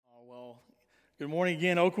Good morning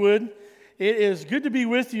again, Oakwood. It is good to be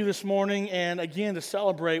with you this morning and again to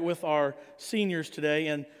celebrate with our seniors today.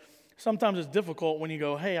 And sometimes it's difficult when you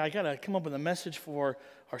go, hey, I got to come up with a message for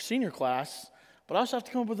our senior class, but I also have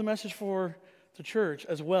to come up with a message for the church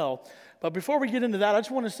as well. But before we get into that, I just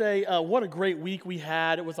want to say what a great week we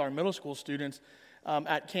had with our middle school students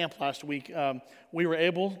at camp last week. We were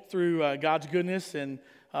able, through God's goodness and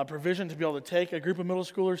provision, to be able to take a group of middle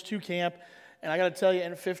schoolers to camp. And I got to tell you,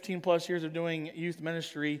 in 15 plus years of doing youth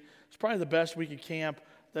ministry, it's probably the best week of camp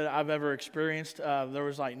that I've ever experienced. There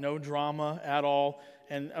was like no drama at all.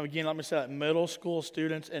 And again, let me say that, middle school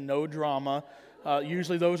students and no drama.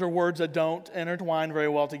 Usually those are words that don't intertwine very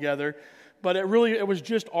well together. But it was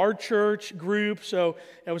just our church group, so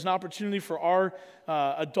it was an opportunity for our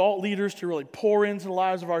adult leaders to really pour into the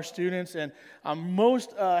lives of our students. And I'm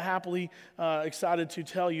most happily excited to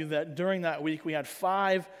tell you that during that week, we had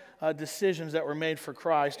 5 decisions that were made for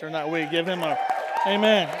Christ during that week. Give him a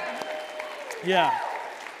amen. Yeah.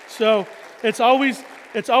 So it's always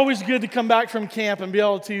good to come back from camp and be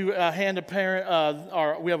able to hand a parent,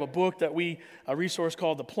 we have a resource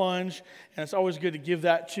called The Plunge, and it's always good to give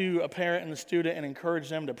that to a parent and the student and encourage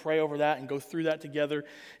them to pray over that and go through that together.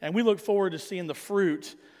 And we look forward to seeing the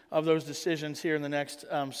fruit of those decisions here in the next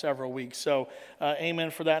several weeks. So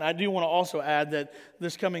amen for that. And I do want to also add that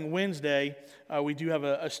this coming Wednesday, we do have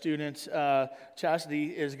a student, Chastity,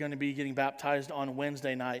 is going to be getting baptized on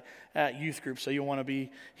Wednesday night at youth group. So you'll want to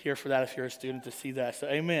be here for that if you're a student to see that. So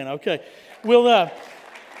amen. Okay. We'll,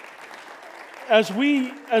 as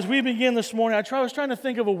we begin this morning, I was trying to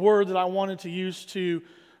think of a word that I wanted to use to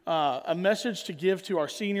a message to give to our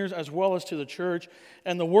seniors as well as to the church.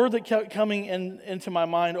 And the word that kept coming into my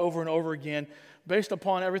mind over and over again, based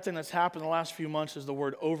upon everything that's happened in the last few months, is the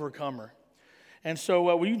word overcomer. And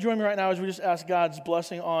so will you join me right now as we just ask God's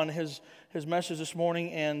blessing on his message this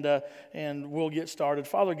morning, and we'll get started.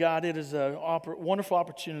 Father God, it is a wonderful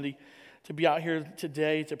opportunity to be out here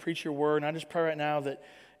today to preach your word. And I just pray right now that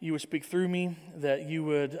you would speak through me, that you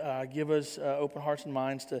would give us open hearts and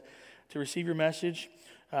minds to receive your message.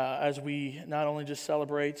 As we not only just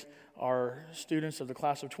celebrate our students of the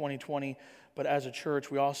class of 2020, but as a church,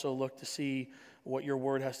 we also look to see what your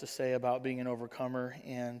word has to say about being an overcomer,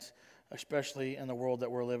 and especially in the world that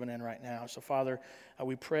we're living in right now. So, Father,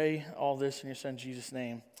 we pray all this in your Son, Jesus'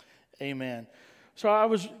 name. Amen. So I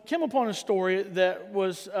came upon a story that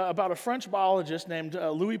was about a French biologist named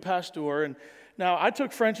Louis Pasteur, and now, I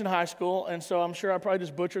took French in high school, and so I'm sure I probably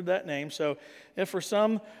just butchered that name. So if for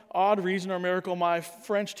some odd reason or miracle my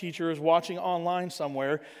French teacher is watching online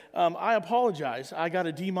somewhere, I apologize. I got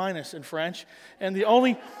a D- in French, and the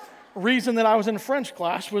only reason that I was in French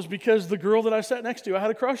class was because the girl that I sat next to I had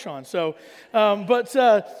a crush on. So,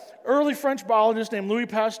 early French biologist named Louis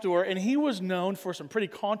Pasteur, and he was known for some pretty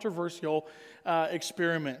controversial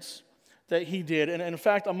experiments that he did. And in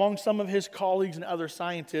fact, among some of his colleagues and other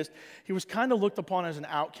scientists, he was kind of looked upon as an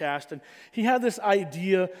outcast. And he had this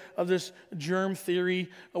idea of this germ theory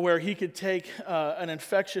where he could take an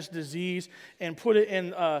infectious disease and put it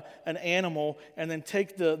in an animal and then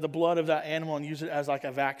take the blood of that animal and use it as like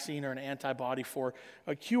a vaccine or an antibody for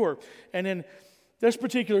a cure. And in this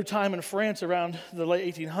particular time in France around the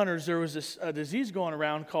late 1800s, there was this disease going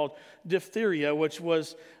around called diphtheria, which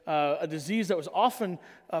was a disease that was often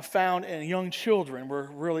found in young children. Were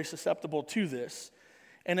really susceptible to this.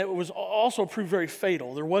 And it was also proved very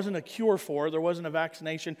fatal. There wasn't a cure for it. There wasn't a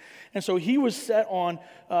vaccination. And so he was set on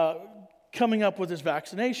coming up with this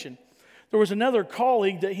vaccination. There was another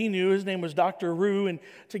colleague that he knew. His name was Dr. Roux, and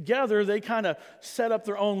together they kind of set up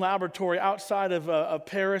their own laboratory outside of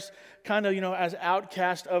Paris, kind of, as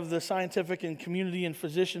outcast of the scientific and community and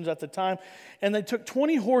physicians at the time. And they took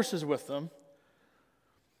 20 horses with them,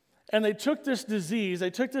 and they took this disease, they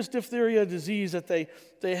took this diphtheria disease that they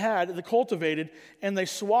cultivated, and they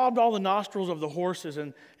swabbed all the nostrils of the horses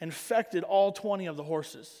and infected all 20 of the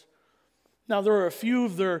horses. Now, there were a few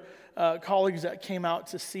of their colleagues that came out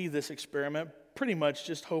to see this experiment, pretty much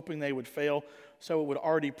just hoping they would fail, so it would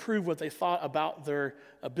already prove what they thought about their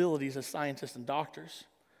abilities as scientists and doctors.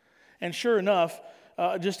 And sure enough,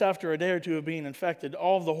 just after a day or two of being infected,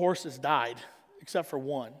 all of the horses died, except for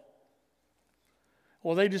one.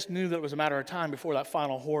 Well, they just knew that it was a matter of time before that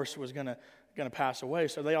final horse was going to pass away,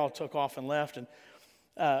 so they all took off and left.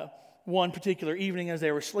 And one particular evening, as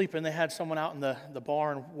they were sleeping, they had someone out in the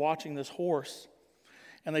barn watching this horse.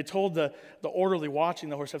 And they told the orderly watching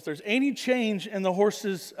the horse, if there's any change in the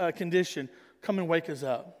horse's condition, come and wake us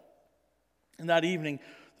up. And that evening,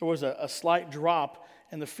 there was a slight drop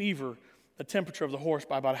in the fever the temperature of the horse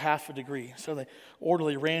by about half a degree. So the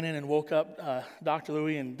orderly ran in and woke up Dr.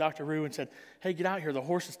 Louis and Dr. Rue and said, hey, get out here. The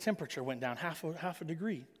horse's temperature went down half a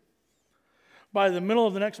degree. By the middle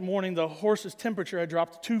of the next morning, the horse's temperature had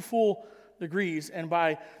dropped 2 full degrees, and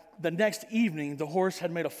by the next evening, the horse had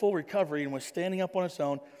made a full recovery and was standing up on its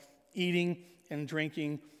own, eating and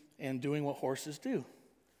drinking and doing what horses do.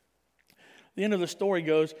 The end of the story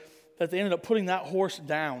goes that they ended up putting that horse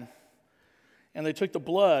down, and they took the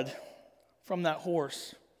blood from that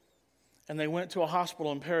horse, and they went to a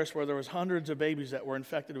hospital in Paris where there was hundreds of babies that were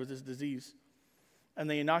infected with this disease, and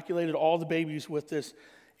they inoculated all the babies with this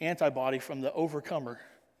antibody from the overcomer,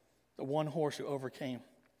 the one horse who overcame,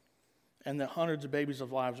 and that hundreds of babies'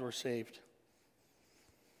 lives were saved.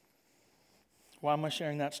 Why am I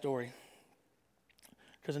sharing that story?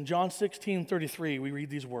 Because in John 16:33, we read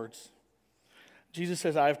these words. Jesus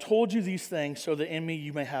says, I have told you these things so that in me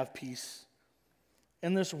you may have peace.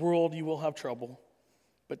 In this world you will have trouble,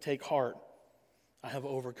 but take heart. I have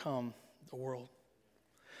overcome the world.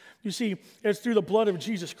 You see, it's through the blood of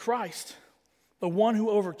Jesus Christ, the one who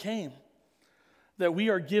overcame, that we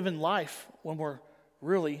are given life when we're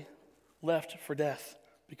really left for death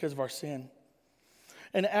because of our sin.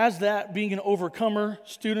 And as that, being an overcomer,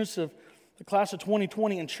 students of the class of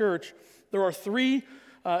 2020 in church, there are 3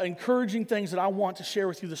 encouraging things that I want to share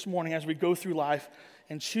with you this morning as we go through life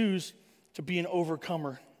and choose to be an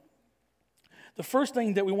overcomer. The first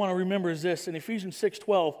thing that we want to remember is this. In Ephesians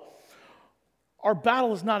 6:12, our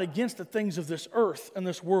battle is not against the things of this earth and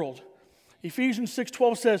this world. Ephesians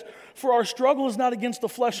 6:12 says, for our struggle is not against the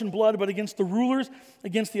flesh and blood, but against the rulers,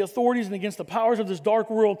 against the authorities, and against the powers of this dark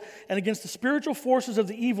world, and against the spiritual forces of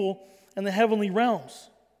the evil in the heavenly realms.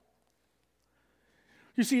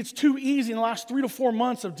 You see, it's too easy in the last 3 to 4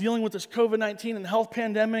 months of dealing with this COVID-19 and health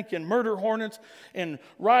pandemic and murder hornets and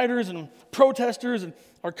rioters and protesters and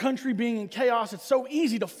our country being in chaos. It's so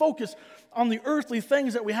easy to focus on the earthly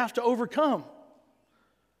things that we have to overcome.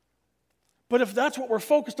 But if that's what we're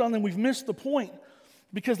focused on, then we've missed the point,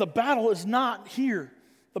 because the battle is not here.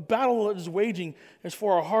 The battle that is waging is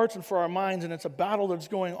for our hearts and for our minds, and it's a battle that's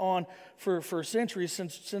going on for centuries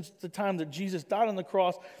since the time that Jesus died on the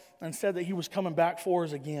cross and said that he was coming back for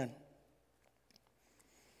us again.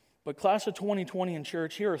 But class of 2020 in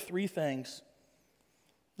church, here are 3 things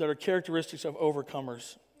that are characteristics of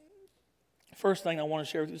overcomers. First thing I want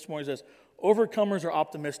to share with you this morning is this: overcomers are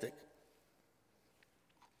optimistic.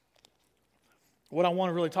 What I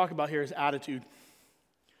want to really talk about here is attitude.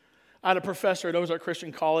 I had a professor at Ozark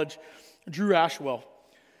Christian College, Drew Ashwell.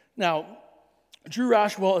 Now, Drew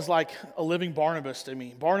Ashwell is like a living Barnabas to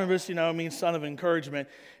me. Barnabas, means son of encouragement.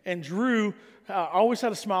 And Drew always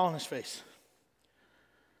had a smile on his face.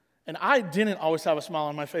 And I didn't always have a smile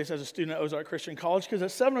on my face as a student at Ozark Christian College, because at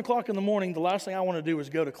 7 o'clock in the morning, the last thing I want to do was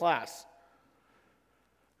go to class.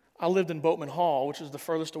 I lived in Boatman Hall, which is the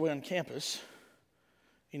furthest away on campus.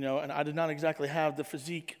 And I did not exactly have the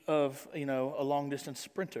physique of, a long-distance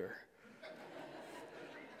sprinter.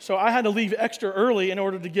 So I had to leave extra early in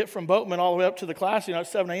order to get from Boatman all the way up to the class, at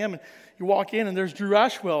 7 a.m. And you walk in, and there's Drew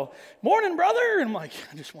Ashwell. Morning, brother. And I'm like,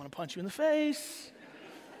 I just want to punch you in the face.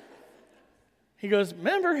 He goes,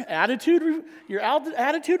 remember, your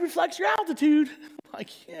attitude reflects your altitude. I'm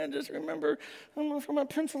like, yeah, just remember, I'm going to throw my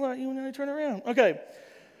pencil at you when I turn around. Okay.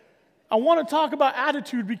 I want to talk about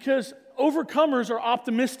attitude because overcomers are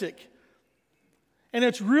optimistic. And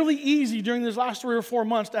it's really easy during these last 3 or 4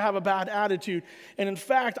 months to have a bad attitude. And in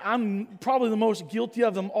fact, I'm probably the most guilty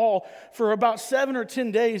of them all. For about 7 or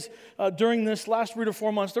 10 days during this last 3 to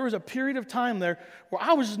 4 months, there was a period of time there where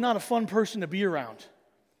I was just not a fun person to be around.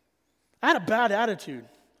 I had a bad attitude.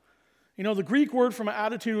 The Greek word for my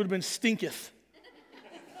attitude would have been stinketh.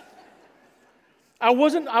 I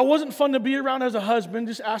wasn't fun to be around as a husband.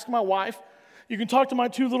 Just ask my wife. You can talk to my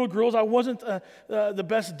 2 little girls. I wasn't the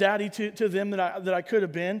best daddy to them that I could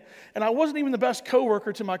have been. And I wasn't even the best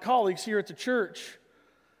coworker to my colleagues here at the church.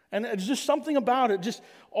 And it's just something about it, just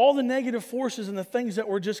all the negative forces and the things that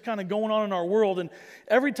were just kind of going on in our world. And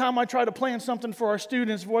every time I try to plan something for our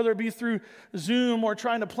students, whether it be through Zoom or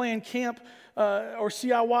trying to plan camp or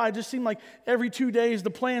CIY, it just seemed like every 2 days the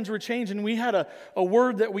plans were changing. We had a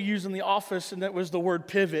word that we used in the office, and that was the word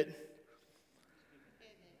pivot.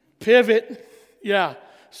 Pivot. Yeah.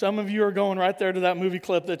 Some of you are going right there to that movie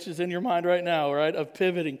clip that's just in your mind right now, right, of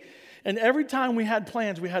pivoting. And every time we had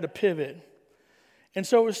plans, we had to pivot. And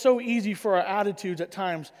so it was so easy for our attitudes at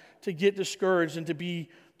times to get discouraged and to be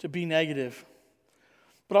negative.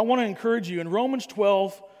 But I want to encourage you. In Romans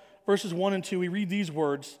 12, verses 1 and 2, we read these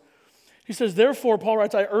words. He says, therefore, Paul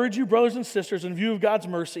writes, I urge you, brothers and sisters, in view of God's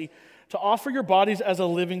mercy, to offer your bodies as a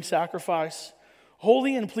living sacrifice,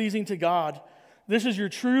 holy and pleasing to God. This is your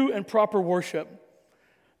true and proper worship.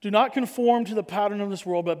 Do not conform to the pattern of this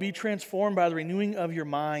world, but be transformed by the renewing of your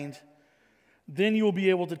mind. Then you will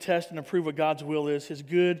be able to test and approve what God's will is, his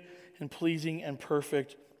good and pleasing and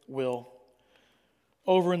perfect will.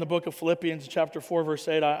 Over in the book of Philippians, chapter 4, verse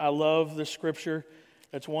 8, I love this scripture.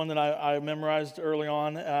 It's one that I memorized early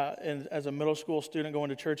on as a middle school student going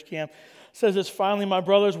to church camp. It says this, finally, my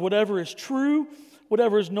brothers, whatever is true,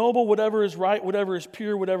 whatever is noble, whatever is right, whatever is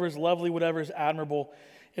pure, whatever is lovely, whatever is admirable,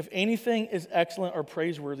 if anything is excellent or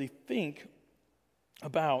praiseworthy, think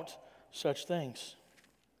about such things.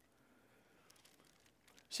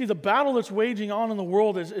 See, the battle that's waging on in the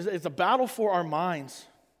world is a battle for our minds.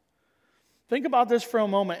 Think about this for a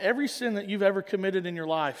moment. Every sin that you've ever committed in your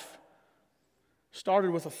life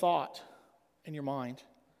started with a thought in your mind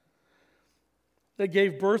that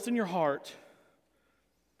gave birth in your heart,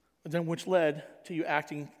 but then which led to you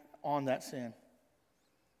acting on that sin.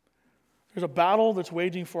 There's a battle that's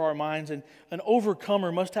waging for our minds, and an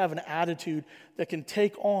overcomer must have an attitude that can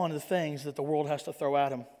take on the things that the world has to throw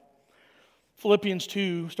at him. Philippians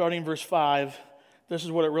 2, starting in verse 5, this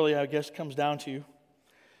is what it really, I guess, comes down to.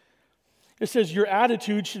 It says, your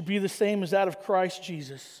attitude should be the same as that of Christ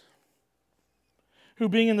Jesus, who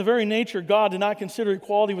being in the very nature God did not consider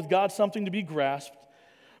equality with God something to be grasped,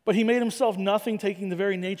 but he made himself nothing, taking the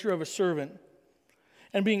very nature of a servant.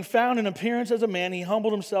 And being found in appearance as a man, he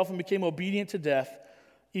humbled himself and became obedient to death,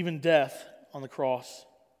 even death on the cross.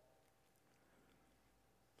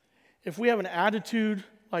 If we have an attitude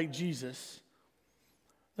like Jesus,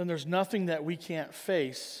 then there's nothing that we can't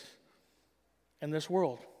face in this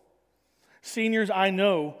world. Seniors, I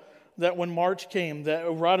know that when March came,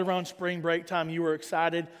 that right around spring break time, you were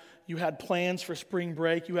excited. You had plans for spring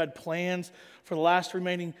break. You had plans for the last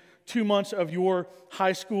remaining 2 months of your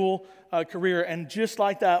high school career. And just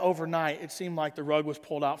like that, overnight, it seemed like the rug was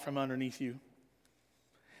pulled out from underneath you.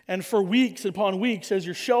 And for weeks upon weeks, as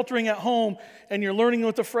you're sheltering at home and you're learning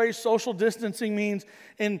what the phrase social distancing means,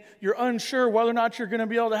 and you're unsure whether or not you're going to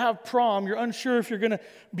be able to have prom, you're unsure if you're going to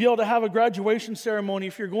be able to have a graduation ceremony,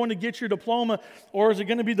 if you're going to get your diploma, or is it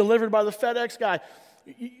going to be delivered by the FedEx guy?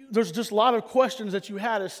 There's just a lot of questions that you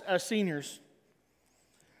had as seniors.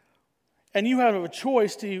 And you have a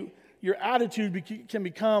choice to, your attitude can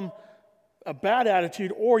become a bad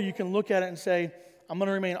attitude, or you can look at it and say, I'm going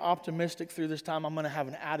to remain optimistic through this time. I'm going to have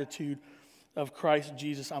an attitude of Christ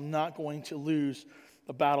Jesus. I'm not going to lose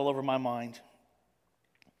the battle over my mind.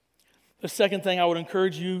 The second thing I would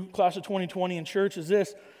encourage you, class of 2020 in church, is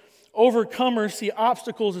this. Overcomers see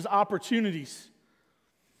obstacles as opportunities.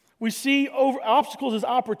 We see obstacles as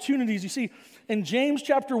opportunities. You see, in James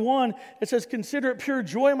chapter 1, it says, consider it pure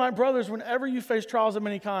joy, my brothers, whenever you face trials of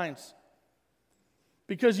many kinds.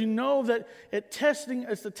 Because you know that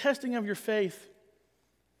it's the testing of your faith.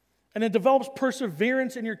 And it develops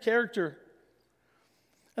perseverance in your character.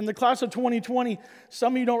 In the class of 2020,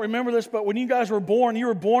 some of you don't remember this, but when you guys were born, you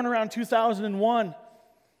were born around 2001.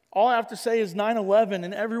 All I have to say is 9/11,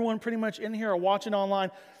 and everyone pretty much in here or watching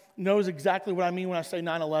online knows exactly what I mean when I say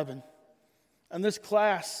 9/11. And this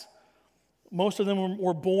class, most of them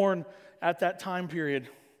were born at that time period.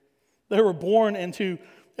 They were born into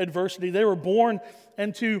adversity. They were born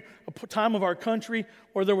into a time of our country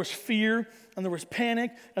where there was fear and there was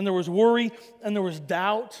panic and there was worry and there was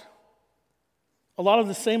doubt. A lot of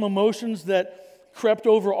the same emotions that crept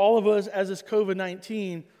over all of us as this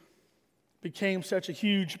COVID-19 became such a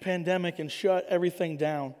huge pandemic and shut everything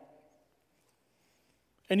down.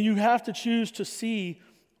 And you have to choose to see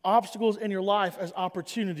obstacles in your life as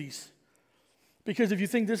opportunities. Because if you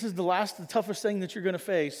think this is the toughest thing that you're going to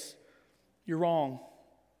face, you're wrong.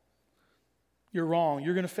 You're wrong.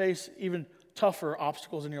 You're going to face even tougher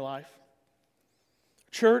obstacles in your life.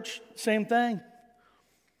 Church, same thing.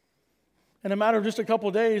 In a matter of just a couple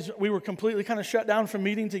of days, we were completely kind of shut down from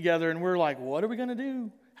meeting together, and we're like, what are we going to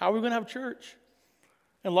do? How are we going to have church?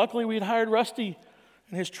 And luckily, we had hired Rusty,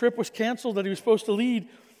 and his trip was canceled that he was supposed to lead.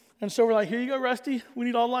 And so we're like, here you go, Rusty. We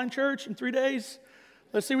need online church in 3 days.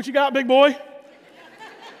 Let's see what you got, big boy.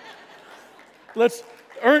 Let's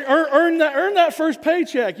earn that first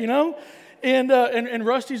paycheck, you know? And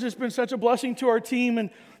Rusty's just been such a blessing to our team, and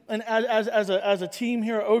as a team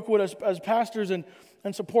here at Oakwood, as pastors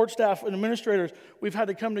and support staff and administrators, we've had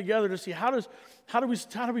to come together to see how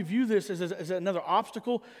do we view this as another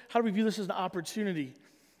obstacle? How do we view this as an opportunity?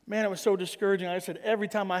 Man, it was so discouraging. Like I said, every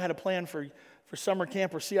time I had a plan for summer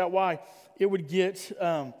camp or CIY, it would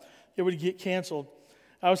get canceled.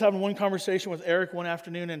 I was having one conversation with Eric one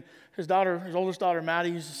afternoon, and his oldest daughter,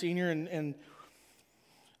 Maddie, who's a senior, and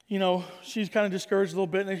you know, she's kind of discouraged a little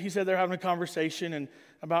bit, and he said they're having a conversation, and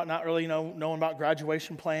about not really, knowing about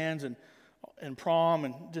graduation plans and prom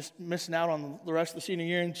and just missing out on the rest of the senior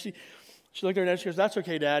year. And she looked at her dad, she goes, "That's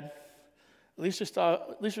okay, Dad. At least you're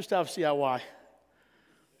still have CIY."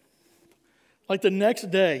 Like the next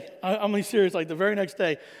day, I'm being serious, like the very next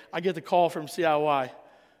day, I get the call from CIY.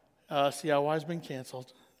 CIY has been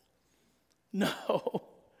canceled. No.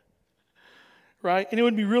 Right? And it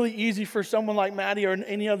would be really easy for someone like Maddie or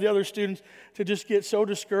any of the other students to just get so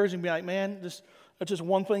discouraged and be like, man, that's just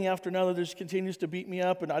one thing after another that just continues to beat me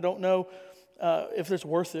up, and I don't know if it's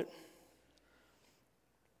worth it.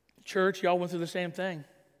 Church, y'all went through the same thing.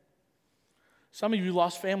 Some of you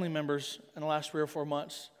lost family members in the last 3 or 4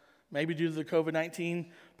 months, maybe due to the COVID-19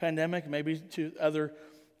 pandemic, maybe to other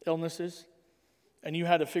illnesses, and you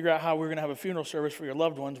had to figure out how we were going to have a funeral service for your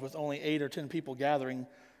loved ones with only 8 or 10 people gathering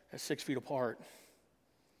at 6 feet apart.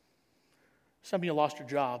 Some of you lost your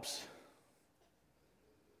jobs.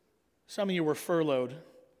 Some of you were furloughed.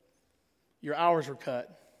 Your hours were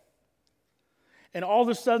cut. And all of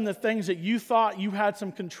a sudden, the things that you thought you had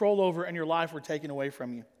some control over in your life were taken away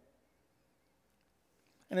from you.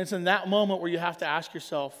 And it's in that moment where you have to ask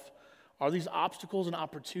yourself, are these obstacles an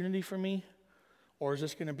opportunity for me? Or is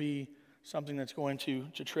this going to be something that's going to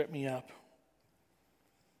trip me up?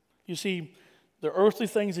 You see, the earthly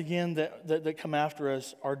things, again, that come after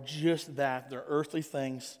us are just that. They're earthly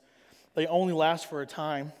things. They only last for a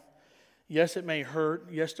time. Yes, it may hurt.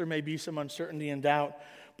 Yes, there may be some uncertainty and doubt.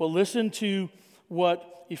 But listen to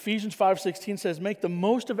what Ephesians 5:16 says. Make the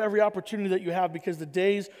most of every opportunity that you have because the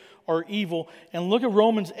days are evil. And look at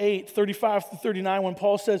Romans 8:35-39 when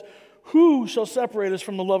Paul says, "Who shall separate us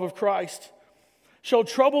from the love of Christ? Shall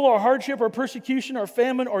trouble or hardship or persecution or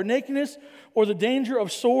famine or nakedness or the danger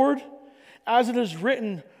of sword? As it is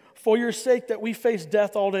written, for your sake that we face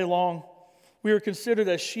death all day long. We are considered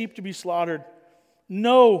as sheep to be slaughtered.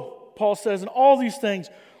 No," Paul says, "in all these things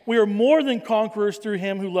we are more than conquerors through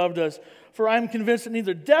him who loved us. For I am convinced that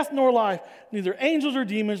neither death nor life, neither angels or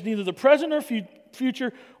demons, neither the present nor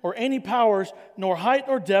future, or any powers, nor height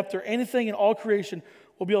nor depth, or anything in all creation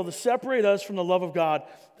will be able to separate us from the love of God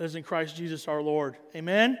that is in Christ Jesus our Lord."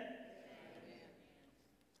 Amen?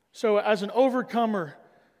 So as an overcomer,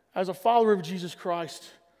 as a follower of Jesus Christ,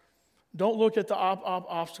 don't look at the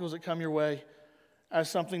obstacles that come your way as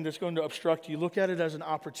something that's going to obstruct you. Look at it as an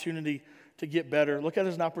opportunity to get better. Look at it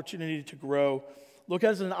as an opportunity to grow. Look at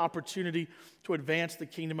it as an opportunity to advance the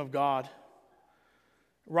kingdom of God.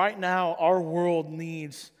 Right now, our world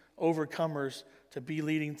needs overcomers to be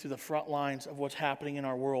leading through the front lines of what's happening in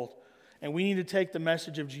our world. And we need to take the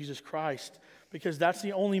message of Jesus Christ, because that's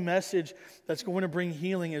the only message that's going to bring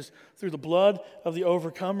healing is through the blood of the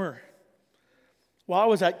overcomer. While I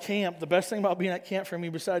was at camp, the best thing about being at camp for me,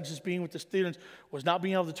 besides just being with the students, was not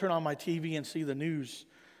being able to turn on my TV and see the news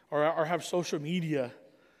or have social media.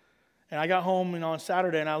 And I got home on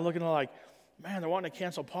Saturday, and I was looking like, man, they're wanting to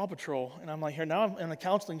cancel Paw Patrol. And I'm like, here, now I'm in a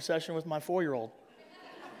counseling session with my 4-year-old. I'm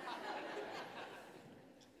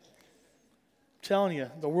telling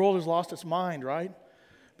you, the world has lost its mind, right?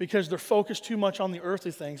 Because they're focused too much on the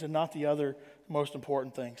earthly things and not the other most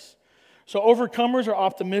important things. So overcomers are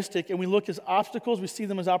optimistic, and we look as obstacles, we see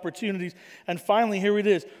them as opportunities. And finally, here it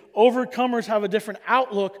is. Overcomers have a different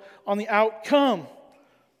outlook on the outcome.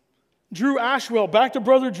 Drew Ashwell, back to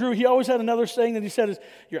Brother Drew, he always had another saying that he said is,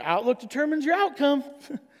 your outlook determines your outcome.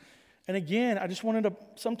 And again, I just wanted to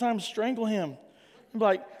sometimes strangle him. I'm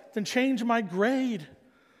like, then change my grade.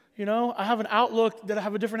 I have an outlook that I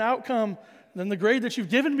have a different outcome than the grade that you've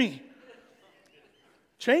given me.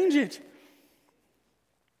 Change it.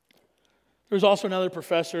 There's also another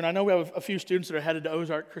professor, and I know we have a few students that are headed to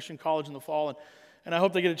Ozark Christian College in the fall, and I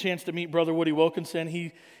hope they get a chance to meet Brother Woody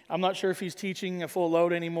Wilkinson. I'm not sure if he's teaching a full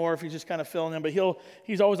load anymore, if he's just kind of filling in, but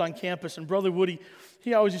he's always on campus. And Brother Woody,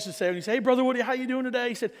 he always used to say, when he said, "Hey, Brother Woody, how you doing today?"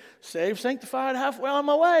 He said, "Saved, sanctified, halfway on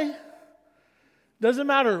my way." Doesn't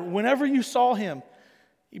matter. Whenever you saw him,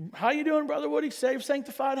 "How you doing, Brother Woody?" "Saved,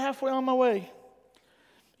 sanctified, halfway on my way."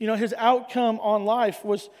 His outcome on life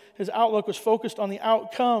his outlook was focused on the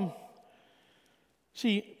outcome.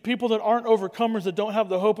 See, people that aren't overcomers, that don't have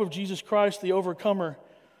the hope of Jesus Christ, the overcomer,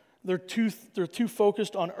 they're too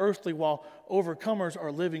focused on earthly, while overcomers are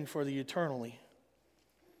living for the eternally.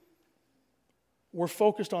 We're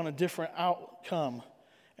focused on a different outcome,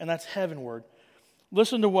 and that's heavenward.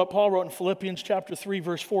 Listen to what Paul wrote in Philippians chapter 3,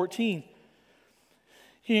 verse 14.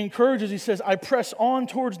 He encourages, he says, "I press on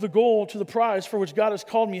towards the goal, to the prize for which God has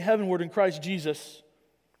called me heavenward in Christ Jesus."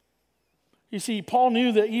 You see, Paul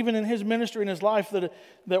knew that even in his ministry and his life,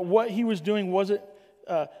 that what he was doing wasn't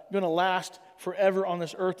going to last forever on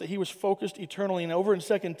this earth, that he was focused eternally. And over in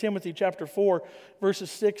 2 Timothy chapter 4,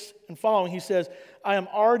 verses 6 and following, he says, I am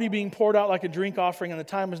already being poured out like a drink offering, and the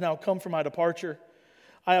time has now come for my departure.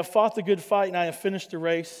 I have fought the good fight, and I have finished the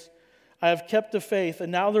race. I have kept the faith,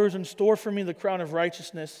 and now there is in store for me the crown of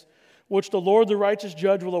righteousness, which the Lord, the righteous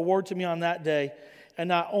judge, will award to me on that day, and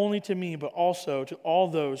not only to me, but also to all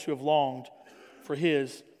those who have longed for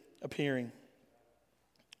his appearing.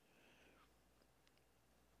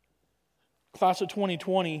 Class of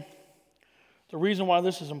 2020, the reason why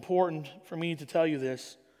this is important for me to tell you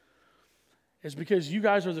this is because you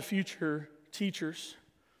guys are the future teachers.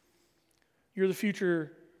 You're the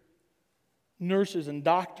future nurses and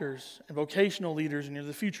doctors and vocational leaders, and you're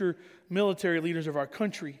the future military leaders of our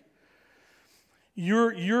country.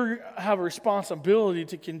 You have a responsibility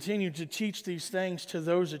to continue to teach these things to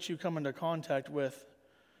those that you come into contact with.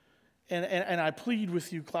 And I plead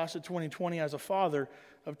with you, class of 2020, as a father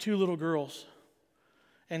of 2 little girls.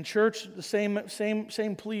 And church, the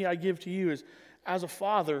same plea I give to you is, as a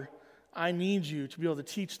father, I need you to be able to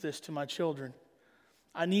teach this to my children.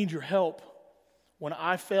 I need your help. When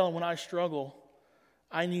I fail and when I struggle,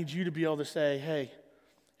 I need you to be able to say, hey,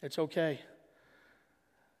 it's okay.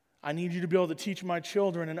 I need you to be able to teach my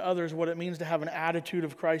children and others what it means to have an attitude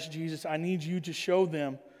of Christ Jesus. I need you to show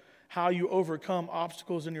them how you overcome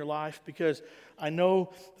obstacles in your life, because I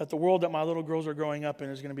know that the world that my little girls are growing up in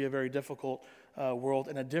is going to be a very difficult world,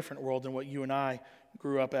 and a different world than what you and I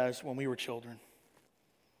grew up as when we were children.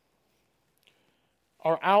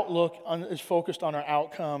 Our outlook is focused on our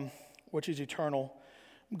outcome, which is eternal.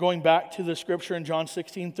 Going back to the scripture in John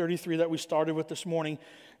 16:33 that we started with this morning,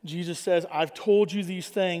 Jesus says, I've told you these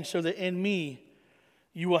things so that in me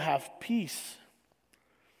you will have peace.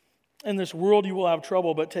 In this world you will have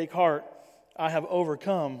trouble, but take heart, I have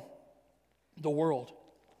overcome the world.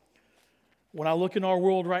 When I look in our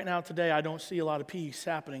world right now today, I don't see a lot of peace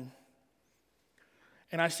happening.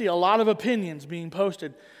 And I see a lot of opinions being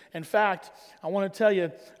posted. In fact, I want to tell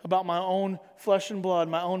you about my own flesh and blood,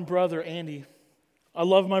 my own brother, Andy. I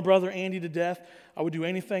love my brother, Andy, to death. I would do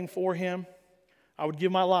anything for him. I would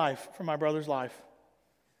give my life for my brother's life.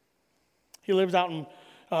 He lives out in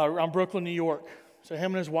around Brooklyn, New York. So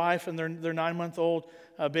him and his wife and their 9-month-old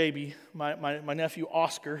baby, my nephew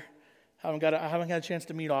Oscar. I haven't had a chance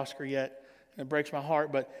to meet Oscar yet, and it breaks my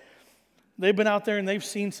heart. But they've been out there and they've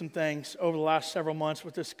seen some things over the last several months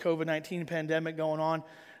with this COVID-19 pandemic going on.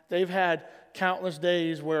 They've had countless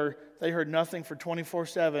days where they heard nothing for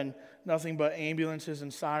 24/7, nothing but ambulances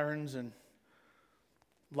and sirens and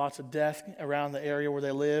lots of death around the area where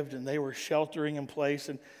they lived, and they were sheltering in place,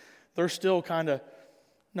 and they're still kind of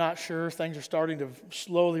not sure. Things are starting to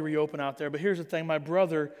slowly reopen out there. But here's the thing, my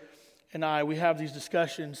brother and I, we have these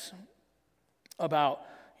discussions about,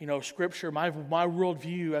 Scripture. My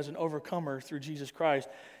worldview as an overcomer through Jesus Christ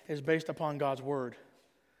is based upon God's Word.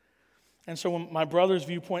 And so when my brother's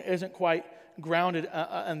viewpoint isn't quite grounded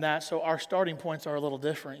in that, so our starting points are a little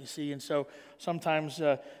different, you see. And so sometimes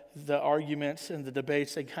the arguments and the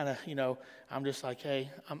debates, they kind of, I'm just like, hey,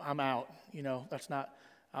 I'm out. That's not,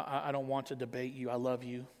 I don't want to debate you. I love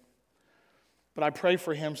you. But I pray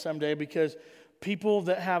for him someday, because people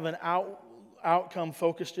that have an outcome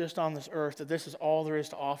focused just on this earth, that this is all there is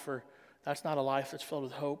to offer, that's not a life that's filled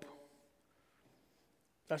with hope.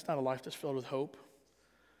 That's not a life that's filled with hope.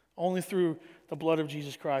 Only through the blood of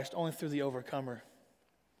Jesus Christ, only through the overcomer.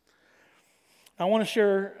 I want to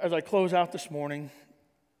share, as I close out this morning,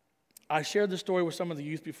 I shared this story with some of the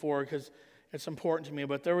youth before because it's important to me,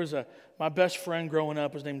 but there was my best friend growing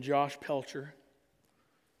up was named Josh Pelcher.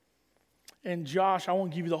 And Josh, I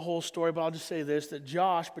won't give you the whole story, but I'll just say this, that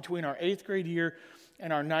Josh, between our 8th grade year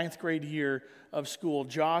and our 9th grade year of school,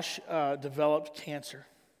 Josh developed cancer.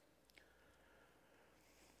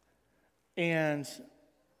 And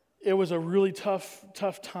it was a really tough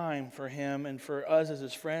time for him and for us as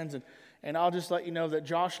his friends. And I'll just let you know that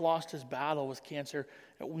Josh lost his battle with cancer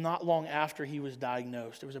not long after he was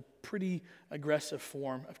diagnosed. It was a pretty aggressive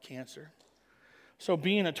form of cancer. So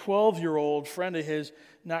being a 12-year-old friend of his,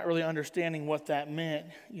 not really understanding what that meant,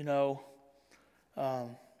 it was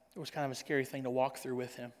kind of a scary thing to walk through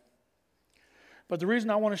with him. But the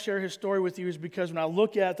reason I want to share his story with you is because when I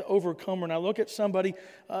look at the overcomer and I look at somebody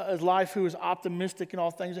his life who is optimistic in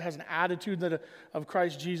all things, that has an attitude of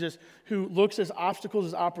Christ Jesus, who looks at obstacles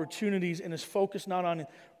as opportunities and is focused not on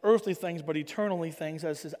earthly things but eternally things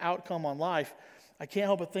as his outcome on life, I can't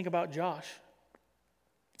help but think about Josh.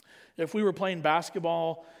 If we were playing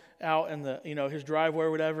basketball out in his driveway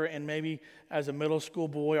or whatever, and maybe as a middle school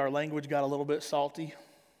boy our language got a little bit salty,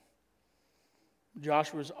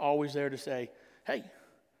 Josh was always there to say, hey,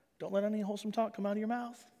 don't let any wholesome talk come out of your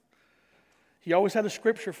mouth. He always had a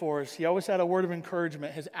scripture for us. He always had a word of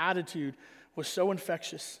encouragement. His attitude was so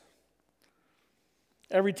infectious.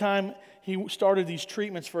 Every time he started these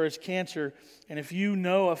treatments for his cancer, and if you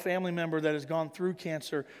know a family member that has gone through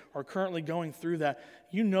cancer or currently going through that,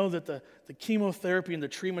 you know that the chemotherapy and the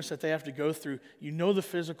treatments that they have to go through, you know the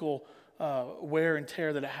physical wear and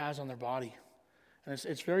tear that it has on their body. And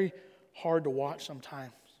it's very hard to watch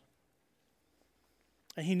sometimes.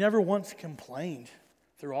 And he never once complained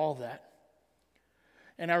through all that.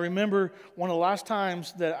 And I remember one of the last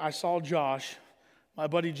times that I saw Josh, my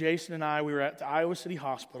buddy Jason and I, we were at the Iowa City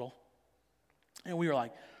Hospital. And we were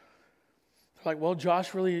like, well,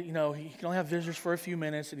 Josh really, he can only have visitors for a few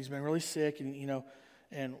minutes, and he's been really sick, and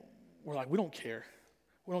and we're like, we don't care.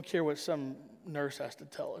 We don't care what some nurse has to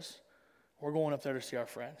tell us. We're going up there to see our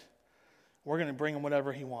friend. We're going to bring him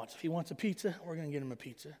whatever he wants. If he wants a pizza, we're going to get him a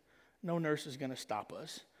pizza. No nurse is going to stop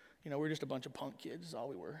us. We're just a bunch of punk kids is all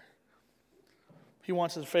we were. If he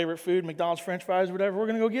wants his favorite food, McDonald's French fries, whatever, we're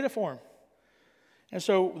going to go get it for him. And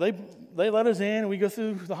so they let us in, and we go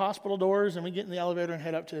through the hospital doors, and we get in the elevator and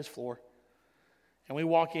head up to his floor. And we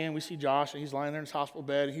walk in, we see Josh, and he's lying there in his hospital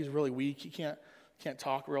bed, and he's really weak. He can't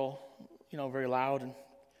talk real, very loud. And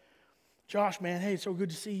Josh, man, hey, it's so good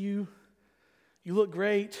to see you. You look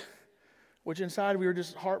great. Which inside we were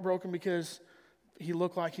just heartbroken because he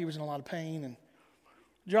looked like he was in a lot of pain. And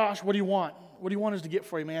Josh, what do you want? What do you want us to get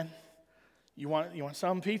for you, man? You want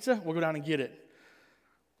some pizza? We'll go down and get it.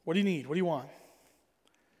 What do you need? What do you want?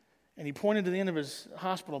 And he pointed to the end of his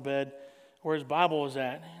hospital bed where his Bible was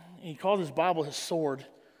at. And he called his Bible his sword.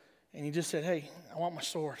 And he just said, hey, I want my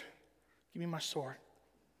sword. Give me my sword.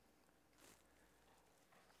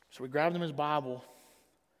 So we grabbed him his Bible.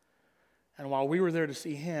 And while we were there to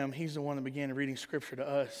see him, he's the one that began reading Scripture to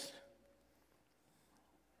us.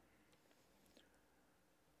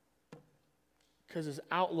 Because his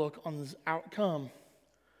outlook on this outcome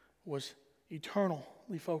was eternally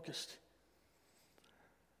focused.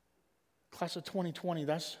 Class of 2020,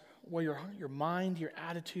 that's where your mind, your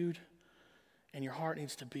attitude, and your heart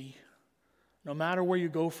needs to be. No matter where you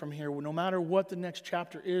go from here, no matter what the next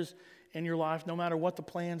chapter is in your life, no matter what the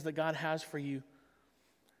plans that God has for you,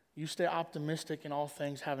 you stay optimistic in all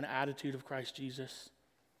things, have an attitude of Christ Jesus.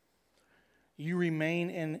 You remain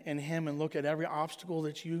in Him and look at every obstacle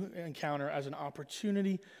that you encounter as an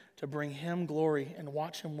opportunity to bring Him glory and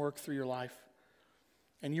watch Him work through your life.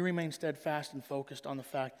 And you remain steadfast and focused on the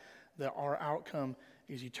fact that our outcome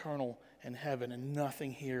is eternal in heaven and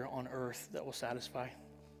nothing here on earth that will satisfy.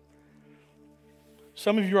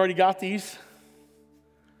 Some of you already got these.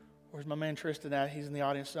 Where's my man Tristan at? He's in the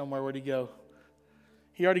audience somewhere. Where'd he go?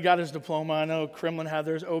 He already got his diploma. I know Kremlin had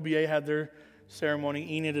theirs. OBA had their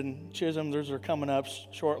ceremony. Enid and Chisholm, theirs are coming up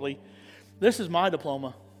shortly. This is my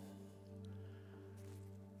diploma.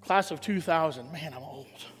 Class of 2000. Man, I'm old.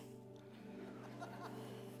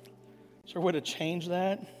 Is there a way to change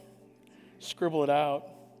that? Scribble it out.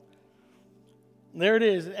 There it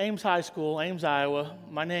is, Ames High School, Ames, Iowa.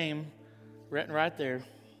 My name written right there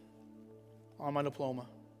on my diploma.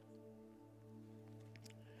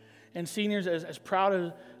 And seniors, as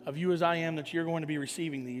proud of you as I am that you're going to be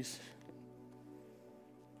receiving these,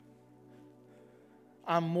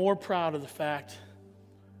 I'm more proud of the fact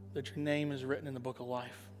that your name is written in the book of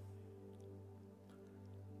life.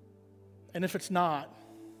 And if it's not,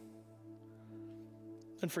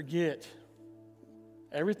 then forget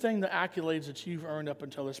everything, the accolades that you've earned up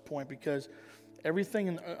until this point, because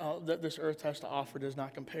everything that this earth has to offer does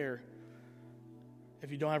not compare if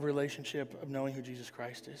you don't have a relationship of knowing who Jesus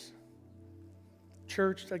Christ is.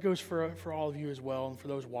 Church, that goes for all of you as well and for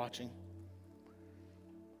those watching.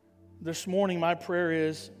 This morning, my prayer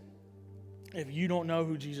is, if you don't know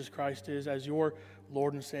who Jesus Christ is as your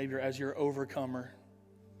Lord and Savior, as your overcomer,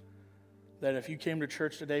 that if you came to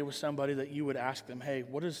church today with somebody that you would ask them, hey,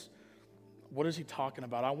 what is he talking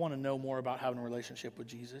about? I want to know more about having a relationship with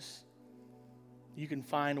Jesus. You can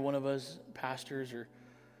find one of us pastors or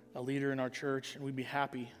a leader in our church, and we'd be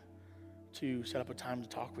happy to set up a time to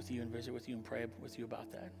talk with you and visit with you and pray with you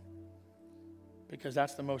about that. Because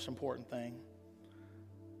that's the most important thing,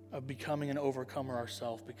 of becoming an overcomer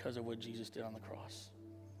ourselves because of what Jesus did on the cross.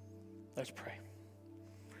 Let's pray.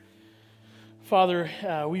 Father,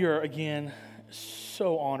 we are again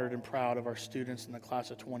so honored and proud of our students in the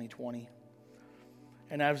class of 2020.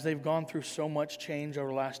 And as they've gone through so much change over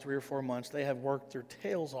the last 3 or 4 months, they have worked their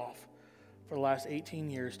tails off for the last 18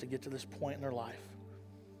 years to get to this point in their life.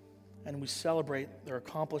 And we celebrate their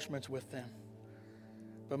accomplishments with them.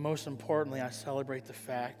 But most importantly, I celebrate the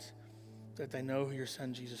fact that they know who your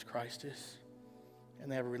Son Jesus Christ is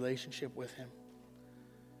and they have a relationship with Him.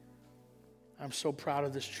 I'm so proud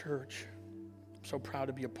of this church. so proud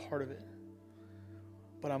to be a part of it.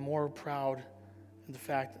 But I'm more proud in the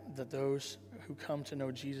fact that those who come to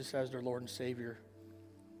know Jesus as their Lord and Savior,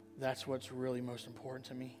 that's what's really most important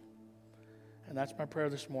to me. And that's my prayer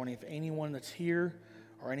this morning. If anyone that's here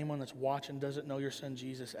or anyone that's watching doesn't know your son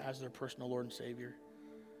Jesus as their personal Lord and Savior,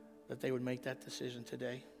 that they would make that decision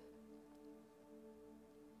today.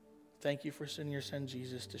 Thank you for sending your son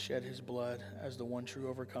Jesus to shed his blood as the one true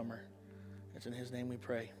overcomer. It's in his name we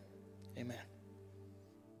pray. Amen.